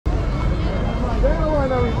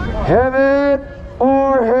Heaven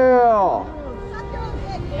or hell?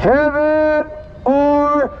 Heaven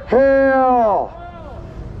or hell?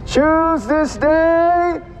 Choose this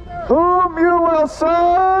day whom you will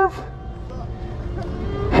serve.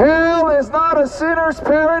 Hell is not a sinner's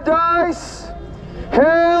paradise.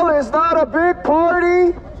 Hell is not a big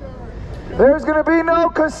party. There's going to be no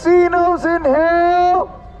casinos in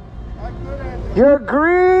hell. Your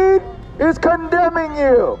greed is condemning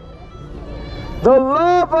you. The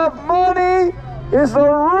love of money is the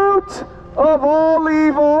root of all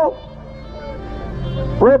evil.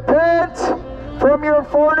 Repent from your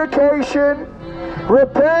fornication.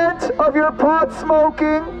 Repent of your pot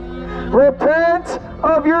smoking. Repent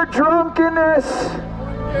of your drunkenness.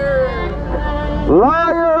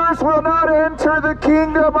 Liars will not enter the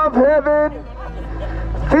kingdom of heaven.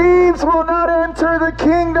 Thieves will not enter the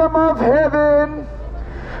kingdom of heaven.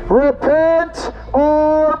 Repent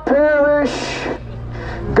or perish.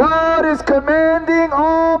 God is commanding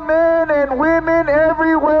all men and women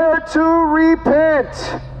everywhere to repent.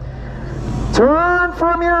 Turn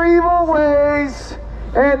from your evil ways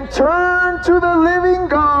and turn to the living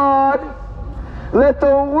God. Let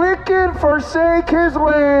the wicked forsake his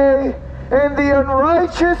way and the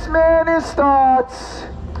unrighteous man his thoughts.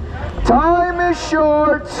 Time is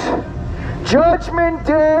short. Judgment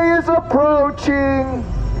day is approaching.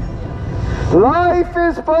 Life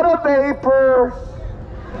is but a vapor.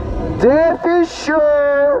 Death is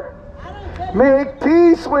sure. Make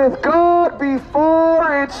peace with God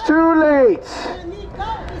before it's too late.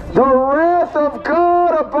 The wrath of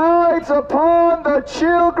God abides upon the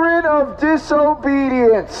children of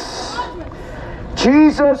disobedience.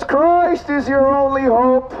 Jesus Christ is your only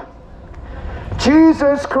hope.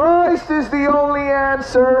 Jesus Christ is the only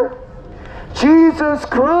answer. Jesus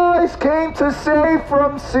Christ came to save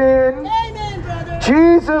from sin. Amen, brother.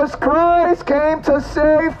 Jesus Christ came to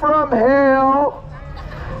save from hell.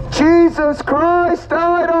 Jesus Christ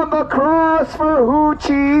died on the cross for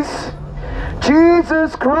hoochies.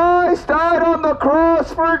 Jesus Christ died on the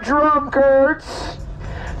cross for drunkards.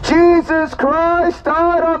 Jesus Christ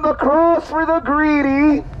died on the cross for the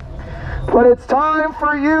greedy. But it's time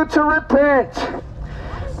for you to repent.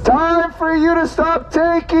 Time for you to stop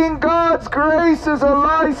taking God's grace as a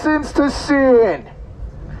license to sin.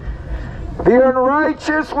 The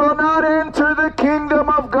unrighteous will not enter the kingdom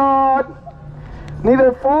of God.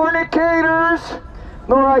 Neither fornicators,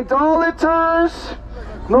 nor idolaters,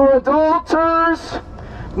 nor adulterers,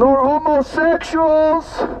 nor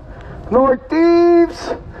homosexuals, nor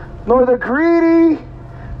thieves, nor the greedy,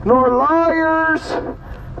 nor liars,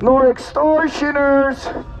 nor extortioners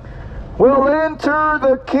will enter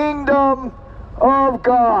the kingdom of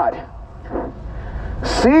God.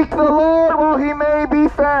 Seek the Lord while he may be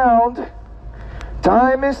found.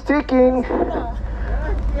 Time is ticking.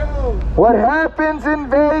 What happens in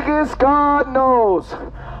Vegas, God knows.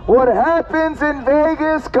 What happens in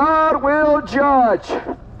Vegas, God will judge.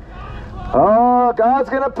 Oh, God's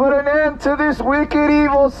going to put an end to this wicked,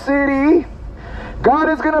 evil city. God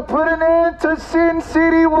is going to put an end to Sin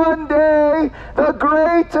City one day. The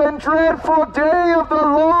great and dreadful day of the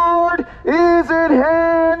Lord is at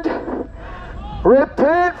hand.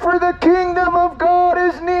 Repent, for the kingdom of God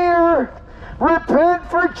is near. Repent,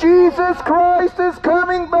 for Jesus Christ is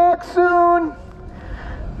coming back soon.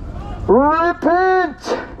 Repent.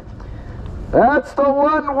 That's the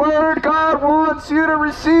one word God wants you to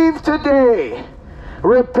receive today.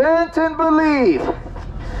 Repent and believe.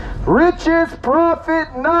 Riches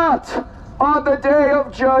profit not on the day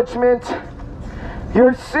of judgment.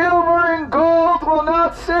 Your silver and gold will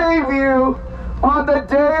not save you on the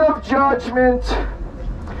day of judgment.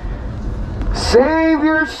 Save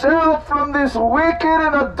yourself from this wicked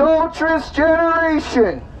and adulterous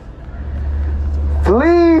generation.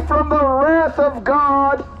 Flee from the wrath of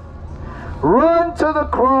God. Run to the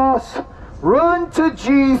cross. Run to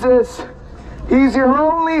Jesus. He's your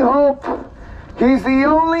only hope. He's the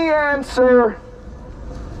only answer.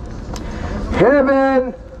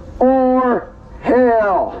 Heaven or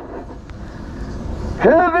hell.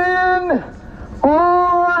 Heaven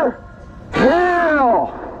or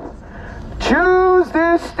hell. Choose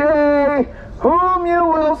this day whom you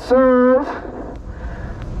will serve.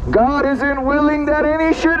 God isn't willing that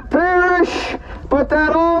any should perish, but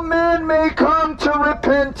that all men may come to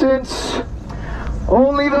repentance.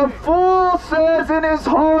 Only the fool says in his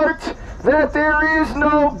heart that there is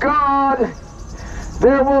no God.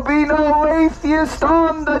 There will be no atheist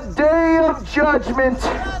on the day of judgment.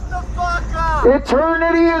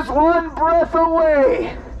 Eternity is one breath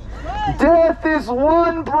away. Death is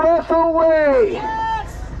one breath away.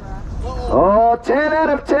 Oh, 10 out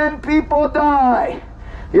of 10 people die.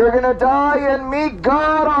 You're going to die and meet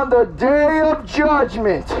God on the day of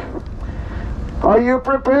judgment. Are you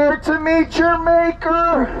prepared to meet your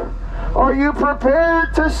Maker? Are you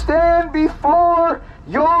prepared to stand before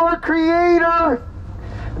your Creator?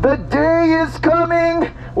 The day is coming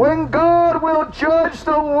when God will judge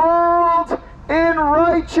the world in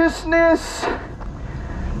righteousness.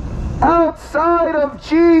 Outside of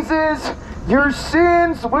Jesus, your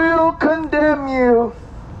sins will condemn you.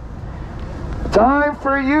 Time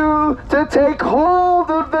for you to take hold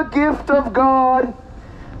of the gift of God.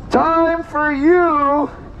 Time for you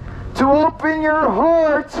to open your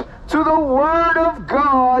heart to the Word of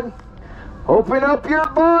God. Open up your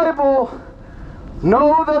Bible.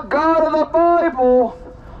 Know the God of the Bible.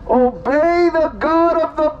 Obey the God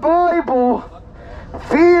of the Bible.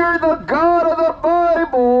 Fear the God of the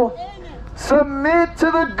Bible. Submit to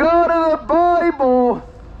the God of the Bible.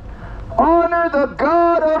 Honor the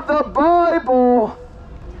God of the Bible.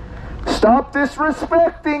 Stop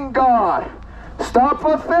disrespecting God. Stop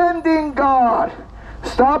offending God.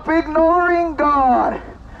 Stop ignoring God.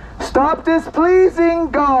 Stop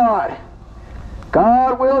displeasing God.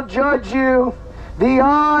 God will judge you. The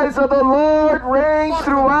eyes of the Lord range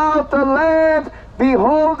throughout the land,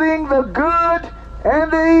 beholding the good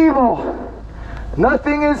and the evil.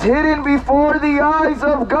 Nothing is hidden before the eyes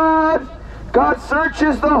of God. God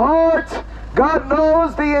searches the heart. God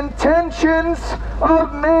knows the intentions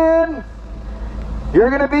of man. You're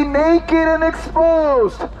going to be naked and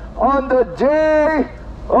exposed on the day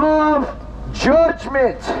of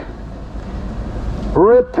judgment.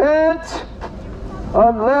 Repent.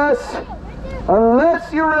 Unless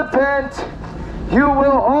you repent, you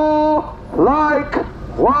will all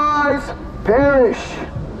likewise perish.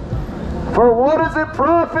 For what does it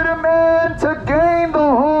profit a man to gain the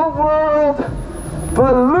whole world,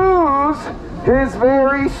 but lose his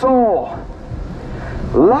very soul?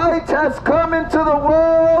 Light has come into the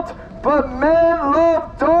world, but men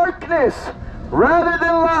love darkness rather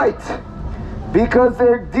than light, because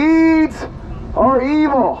their deeds are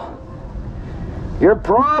evil. Your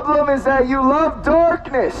problem is that you love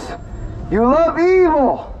darkness, you love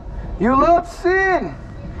evil, you love sin,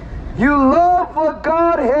 you love what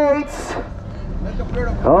God hates.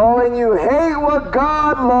 Oh, and you hate what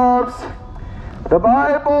God loves. The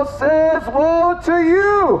Bible says, woe to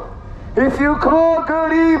you if you call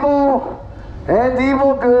good evil and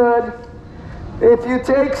evil good, if you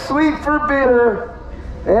take sweet for bitter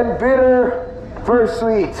and bitter for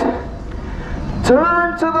sweet.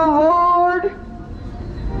 Turn to the Lord.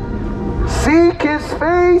 Seek His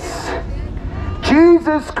face.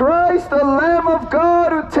 Jesus Christ, the Lamb of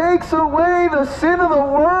God who takes away the sin of the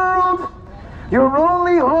world. Your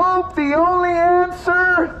only hope, the only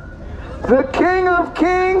answer. The King of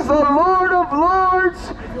Kings, the Lord of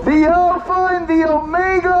Lords, the Alpha and the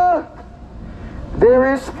Omega. There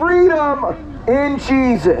is freedom in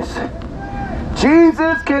Jesus.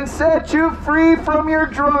 Jesus can set you free from your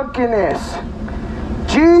drunkenness.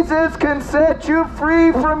 Jesus can set you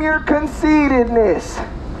free from your conceitedness.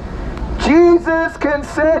 Jesus can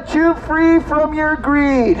set you free from your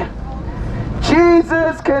greed.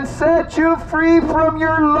 Jesus can set you free from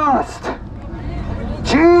your lust.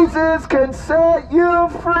 Jesus can set you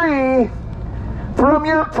free from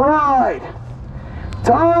your pride.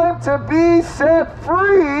 Time to be set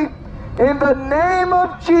free in the name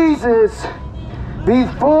of Jesus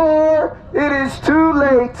before it is too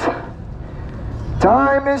late.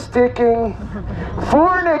 Time is ticking.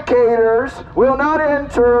 Fornicators will not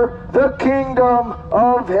enter the kingdom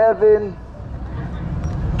of heaven.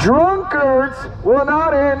 Drunkards will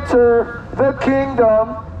not enter the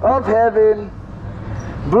kingdom of heaven.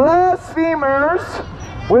 Blasphemers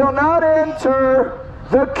will not enter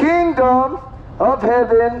the kingdom of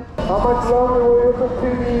heaven. How much longer will you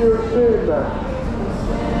continue your sin?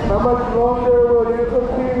 How much longer will you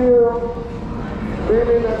continue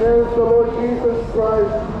sinning against the Lord Jesus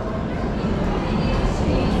Christ?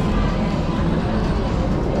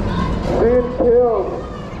 Sin kills.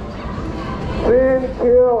 Sin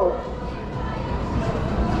kills.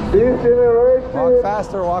 This generation, walk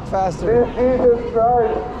faster, walk faster. This Jesus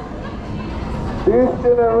Christ, this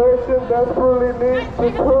generation desperately needs the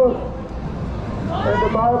truth. And the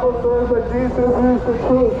Bible says that Jesus is the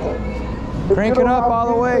truth. Crank it up all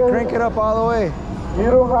the way, crank it up all the way. You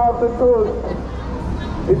don't have the truth.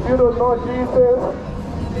 If you don't know Jesus,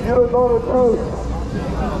 you don't know the truth.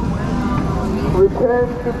 Repent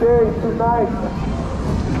today, tonight.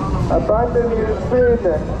 Abandon your sin.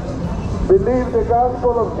 Believe the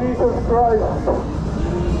gospel of Jesus Christ.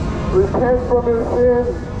 Repent from your sin.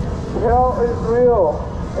 Hell is real.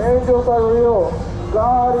 Angels are real.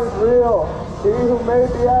 God is real. He who made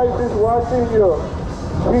the eyes is watching you.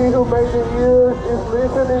 He who made the ears is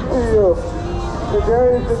listening to you.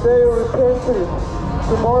 Today is the day of repentance.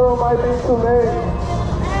 Tomorrow might be too late.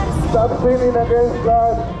 Stop sinning against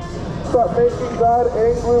God. Stop making God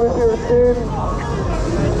angry with your sin.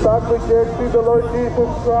 Stop rejecting the Lord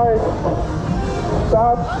Jesus Christ.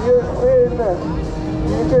 Stop your sin.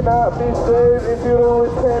 You cannot be saved if you don't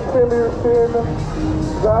repent from your sin.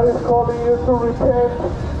 God is calling you to repent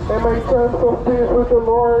and make terms of peace with the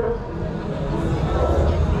Lord.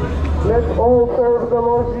 Let's all serve the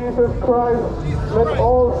Lord Jesus Christ. Let's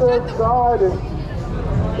all serve God.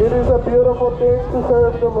 It is a beautiful thing to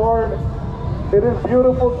serve the Lord. It is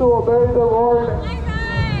beautiful to obey the Lord.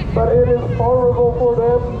 But it is horrible for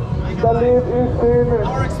them that live in sin.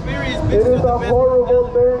 It is a horrible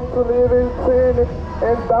thing to live in sin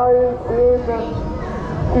and die in sin.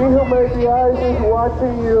 He who made the eyes is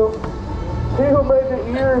watching you. He who made the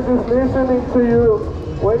ears is listening to you.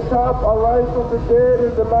 Wake up, arise from the dead,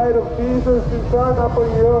 and the light of Jesus is shine upon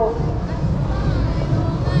you.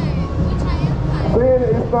 Sin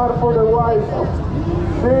is not for the wise.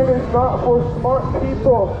 Sin is not for smart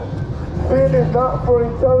people. Sin is not for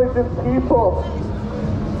intelligent people.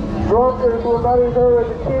 Drunkards will not inherit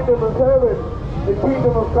the kingdom of heaven, the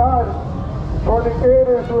kingdom of God.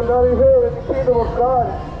 Fornicators will not inherit the kingdom of God.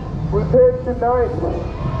 Repent tonight.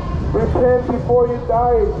 Repent before you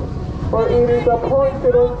die. For it is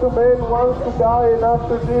appointed unto men once to die, and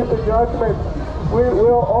after this the judgment. We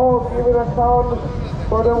will all give an account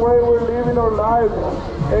for the way we're living our lives.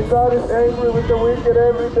 And God is angry with the wicked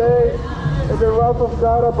every day. And the wrath of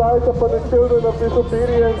God abides upon the children of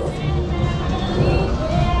disobedience.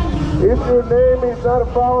 If your name is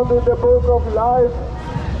not found in the book of life,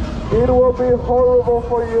 it will be horrible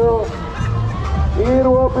for you. It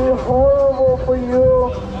will be horrible for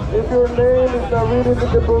you if your name is not written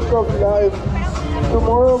in the book of life.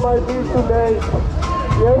 Tomorrow might be too late.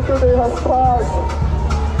 Yesterday has passed.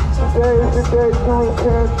 Today is the day to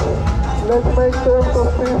repent. Let's make terms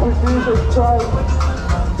of peace with Jesus Christ.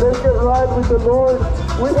 Let's get right with the Lord.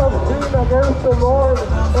 We have sinned against the Lord,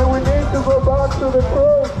 and we need to go back to the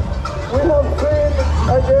truth. We have sinned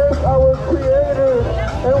against our Creator,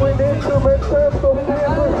 and we need to make terms of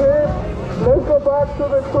peace with Him. Let's go back to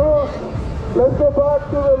the truth. Let's go back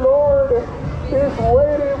to the Lord. He's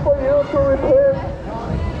waiting for you to repent.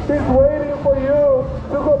 He's waiting for you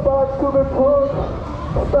to go back to the truth.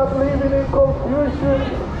 Stop living in confusion.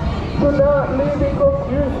 Do not live in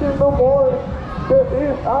confusion no more. There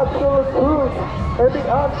is absolute truth. And the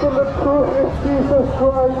absolute truth is Jesus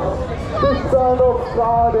Christ, the Son of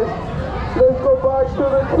God. Let's go back to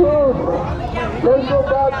the truth. Let's go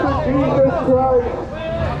back to Jesus Christ.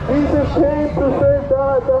 Jesus came to save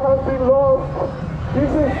that has been lost.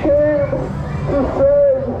 Jesus came to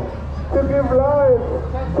save, to give life,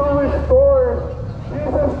 to restore.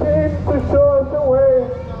 Jesus came to show us the way.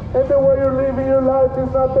 And the way you're living your life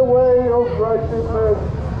is not the way of righteousness.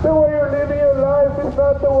 The way you're living your life is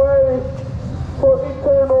not the way for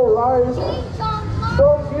eternal life.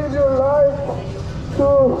 Don't give your life to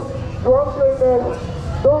drunkenness.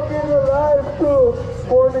 Don't give your life to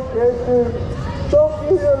fornication. Don't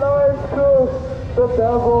give your life to the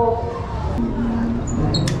devil.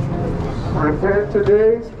 Repent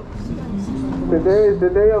today. Today is the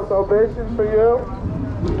day of salvation for you.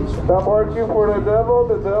 Stop working for the devil.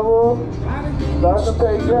 The devil doesn't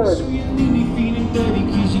pay good.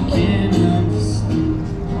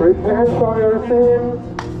 Repent from your sins.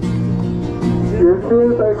 Your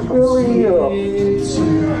sins are killing you.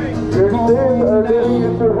 Your sins are leading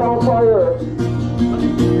you to hellfire.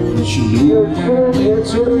 Your sin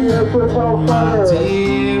is leading you to hellfire.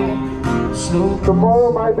 Tomorrow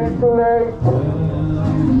might be too late.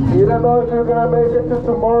 You don't know if you're going to make it to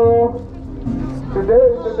tomorrow. Today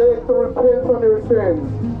is the day to repent from your sins.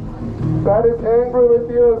 God is angry with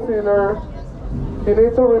you, sinner. You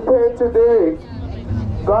need to repent today.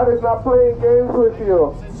 God is not playing games with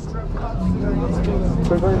you.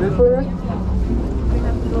 We're going this way?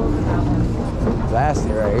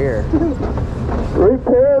 Nasty right here.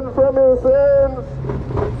 Repent from your sins.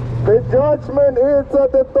 The judgment is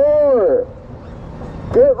at the door.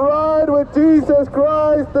 Get right with Jesus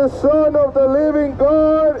Christ, the Son of the living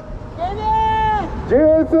God.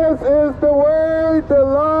 Jesus is the way, the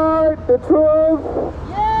light, the truth.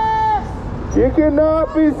 Yes. You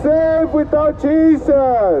cannot be saved without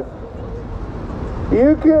Jesus.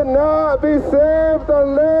 You cannot be saved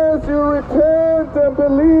unless you repent and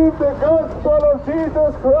believe the gospel of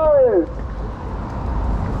Jesus Christ.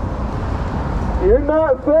 You're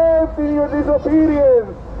not saved in your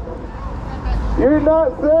disobedience. You're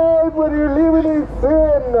not saved when you're living in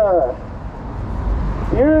sin.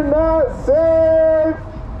 You're not saved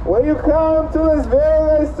when you come to Las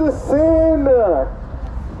Vegas to sin.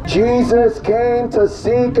 Jesus came to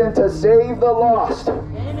seek and to save the lost.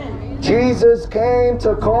 Jesus came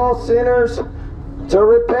to call sinners to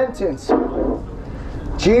repentance.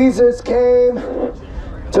 Jesus came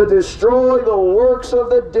to destroy the works of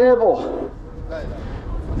the devil.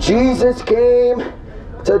 Jesus came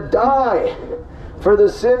to die for the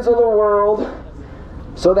sins of the world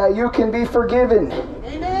so that you can be forgiven.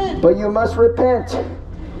 Amen. But you must repent.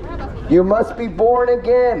 You must be born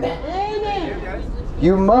again. Amen.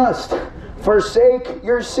 You must forsake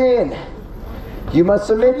your sin. You must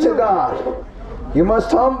submit to God. You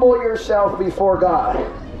must humble yourself before God.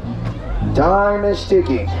 Time is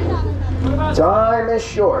ticking. Time is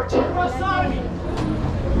short.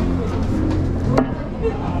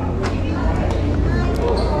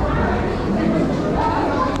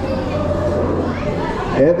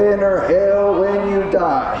 Heaven or hell when you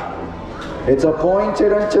die. It's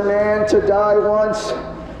appointed unto man to die once,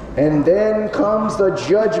 and then comes the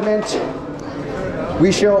judgment.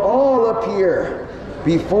 We shall all appear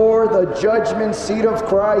before the judgment seat of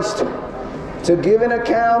Christ to give an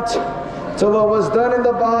account to what was done in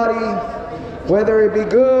the body, whether it be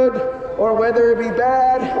good or whether it be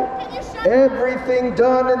bad. Everything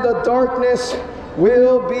done in the darkness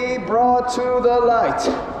will be brought to the light.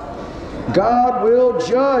 God will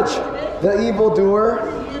judge the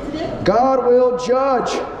evildoer. God will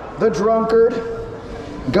judge the drunkard.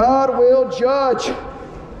 God will judge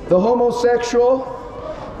the homosexual.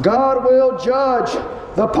 God will judge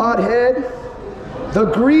the pothead. The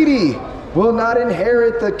greedy will not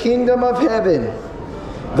inherit the kingdom of heaven.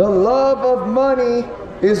 The love of money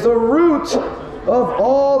is the root of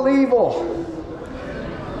all evil.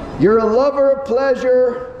 You're a lover of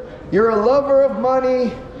pleasure. You're a lover of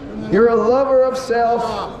money. You're a lover of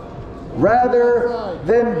self rather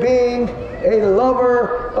than being a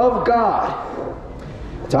lover of God.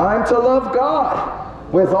 Time to love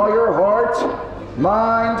God with all your heart,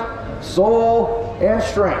 mind, soul, and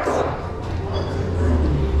strength.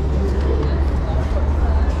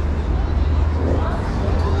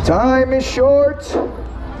 Time is short.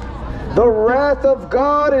 The wrath of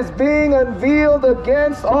God is being unveiled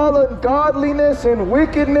against all ungodliness and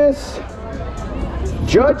wickedness.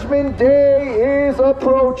 Judgment Day is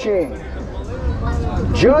approaching.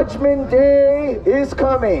 Judgment Day is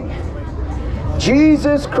coming.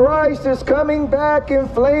 Jesus Christ is coming back in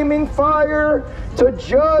flaming fire to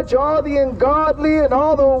judge all the ungodly and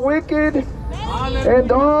all the wicked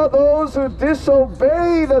and all those who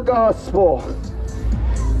disobey the gospel.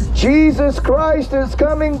 Jesus Christ is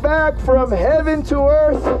coming back from heaven to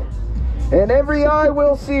earth, and every eye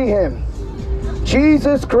will see him.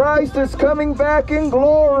 Jesus Christ is coming back in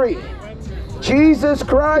glory. Jesus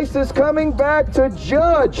Christ is coming back to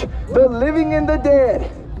judge the living and the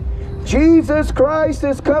dead. Jesus Christ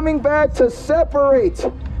is coming back to separate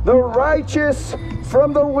the righteous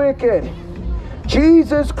from the wicked.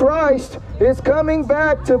 Jesus Christ is coming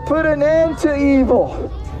back to put an end to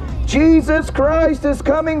evil. Jesus Christ is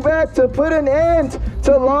coming back to put an end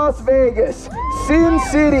to Las Vegas. Sin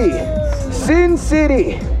City. Sin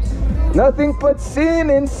City. Nothing but sin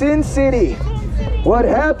in Sin City. What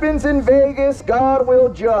happens in Vegas, God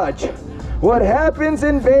will judge. What happens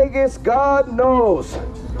in Vegas, God knows.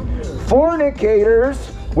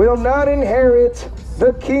 Fornicators will not inherit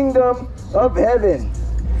the kingdom of heaven.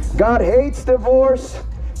 God hates divorce.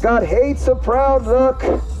 God hates a proud look.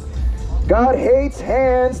 God hates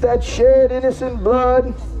hands that shed innocent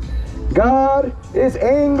blood. God is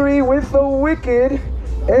angry with the wicked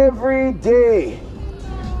every day.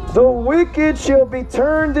 The wicked shall be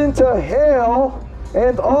turned into hell,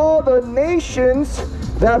 and all the nations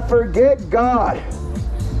that forget God.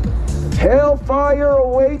 Hellfire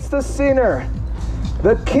awaits the sinner.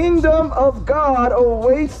 The kingdom of God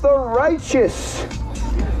awaits the righteous.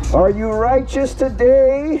 Are you righteous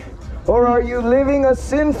today, or are you living a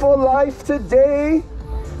sinful life today?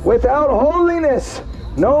 Without holiness,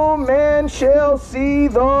 no man shall see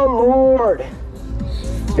the Lord.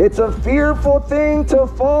 It's a fearful thing to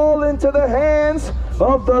fall into the hands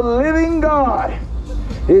of the living God.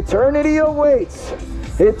 Eternity awaits.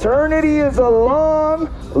 Eternity is a long,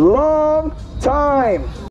 long time.